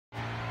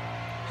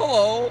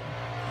Hello!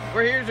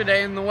 We're here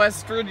today in the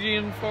West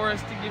Stygian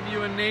forest to give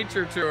you a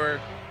nature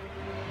tour.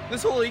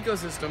 This whole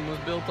ecosystem was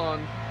built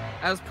on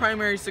as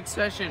primary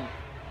succession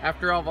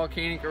after a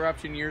volcanic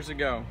eruption years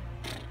ago.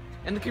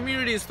 And the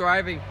community is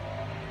thriving.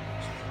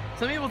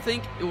 Some people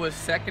think it was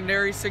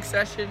secondary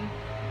succession,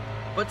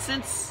 but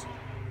since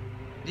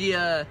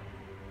the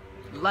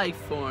life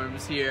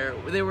forms here,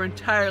 they were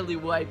entirely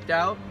wiped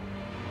out,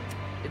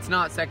 it's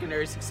not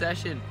secondary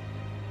succession.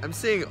 I'm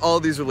seeing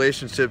all these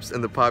relationships in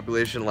the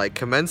population like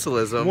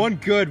commensalism, one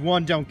good,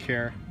 one don't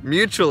care,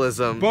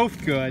 mutualism,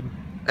 both good,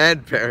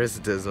 and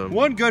parasitism.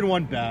 One good,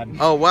 one bad.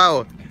 Oh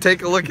wow,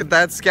 take a look at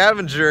that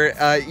scavenger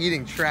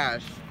eating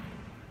trash.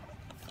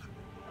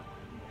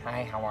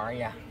 Hi, how are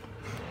ya?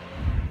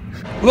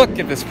 Look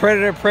at this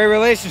predator-prey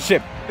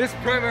relationship. This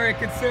primary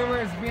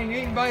consumer is being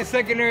eaten by a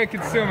secondary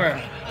consumer.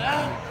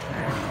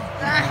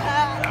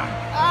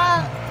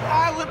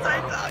 What's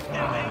I dog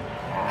doing?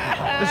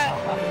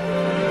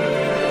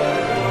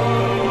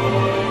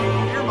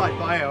 Here my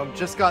biome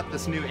just got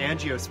this new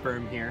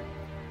angiosperm here.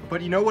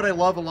 But you know what I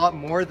love a lot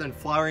more than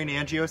flowering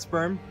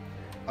angiosperm?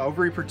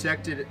 Ovary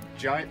protected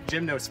giant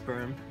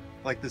gymnosperm,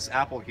 like this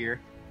apple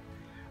here.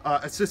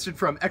 Assisted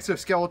from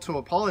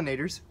exoskeletal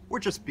pollinators, or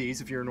just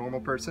bees if you're a normal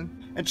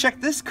person. And check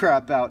this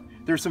crap out.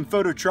 There's some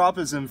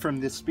phototropism from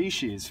this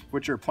species,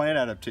 which are plant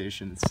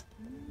adaptations.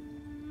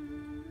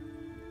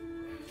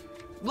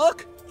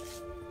 Look!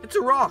 It's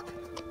a rock.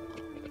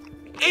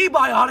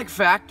 Abiotic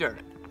factor.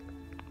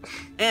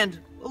 And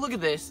look at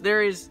this.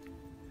 There is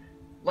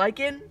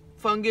lichen,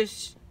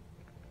 fungus,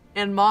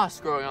 and moss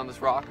growing on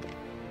this rock.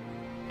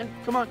 And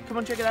come on,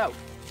 check it out.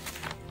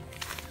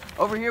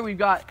 Over here we've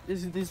got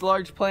this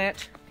large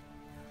plant.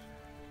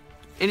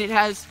 And it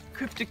has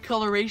cryptic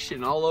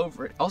coloration all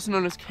over it, also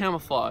known as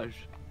camouflage.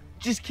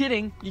 Just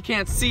kidding, you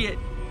can't see it,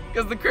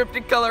 because the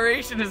cryptic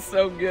coloration is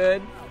so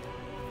good.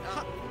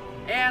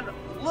 And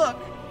look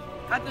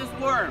at this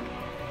worm.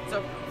 It's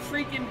a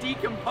freaking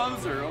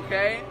decomposer,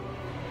 okay?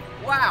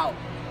 Wow.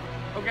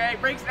 Okay,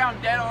 it breaks down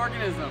dead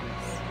organisms.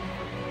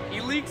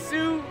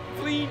 Elixu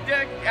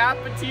flidec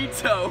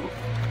appetito.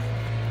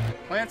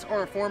 Plants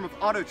are a form of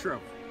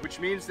autotroph, which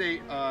means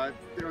they are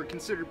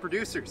considered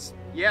producers.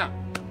 Yeah.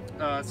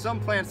 Some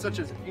plants, such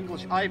as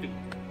English ivy,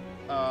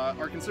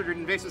 are considered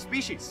invasive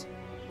species,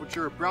 which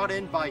are brought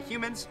in by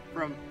humans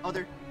from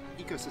other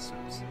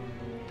ecosystems.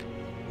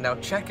 Now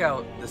check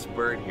out this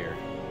bird here.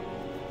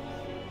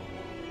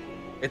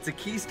 It's a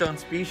keystone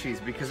species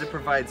because it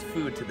provides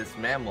food to this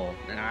mammal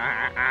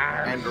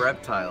and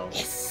reptile.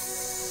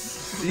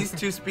 Yes. These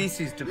two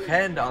species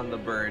depend on the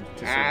bird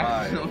to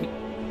survive.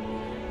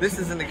 This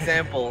is an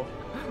example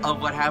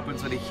of what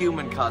happens when a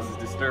human causes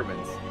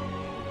disturbance.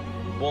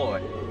 Boy.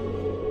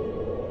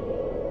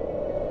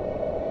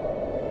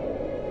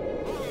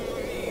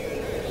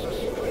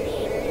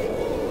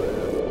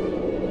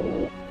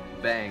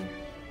 Bang.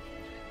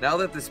 Now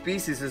that the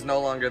species is no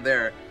longer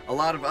there, a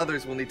lot of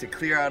others will need to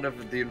clear out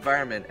of the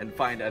environment and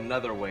find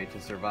another way to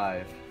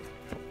survive.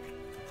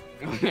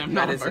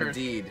 That is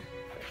indeed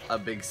a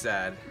big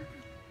sad.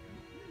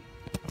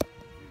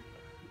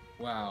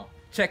 Wow.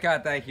 Check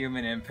out that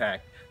human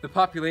impact. The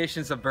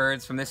populations of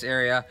birds from this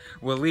area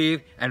will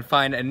leave and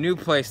find a new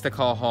place to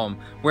call home,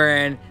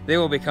 wherein they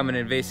will become an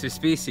invasive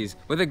species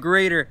with a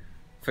greater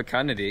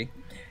fecundity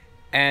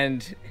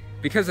and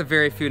because of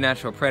very few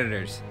natural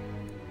predators.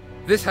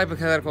 This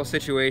hypothetical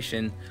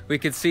situation, we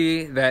could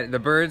see that the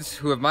birds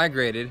who have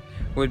migrated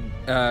would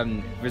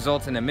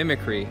result in a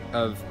mimicry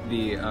of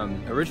the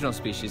original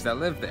species that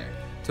lived there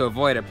to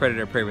avoid a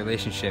predator-prey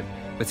relationship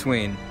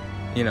between,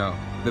 you know,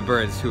 the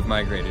birds who have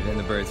migrated and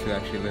the birds who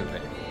actually live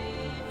there.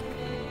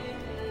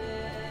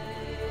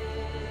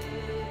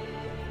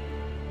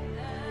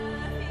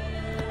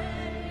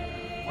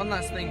 One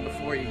last thing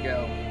before you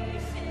go.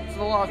 It's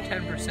the law of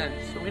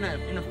 10%. So in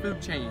a food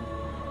chain,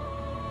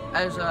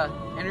 as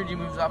energy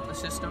moves up the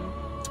system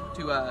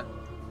to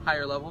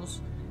higher levels,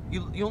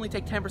 you only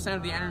take 10%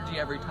 of the energy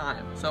every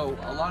time. So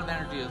a lot of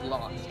energy is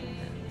lost.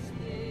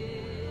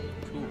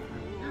 Cool.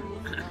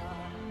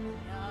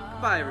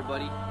 Goodbye,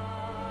 everybody.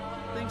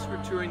 Thanks for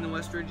touring the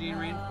West Stygian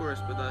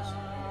rainforest with us.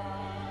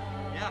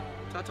 Yeah.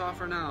 Ta-ta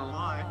for now.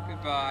 Bye.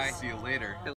 Goodbye. See you later.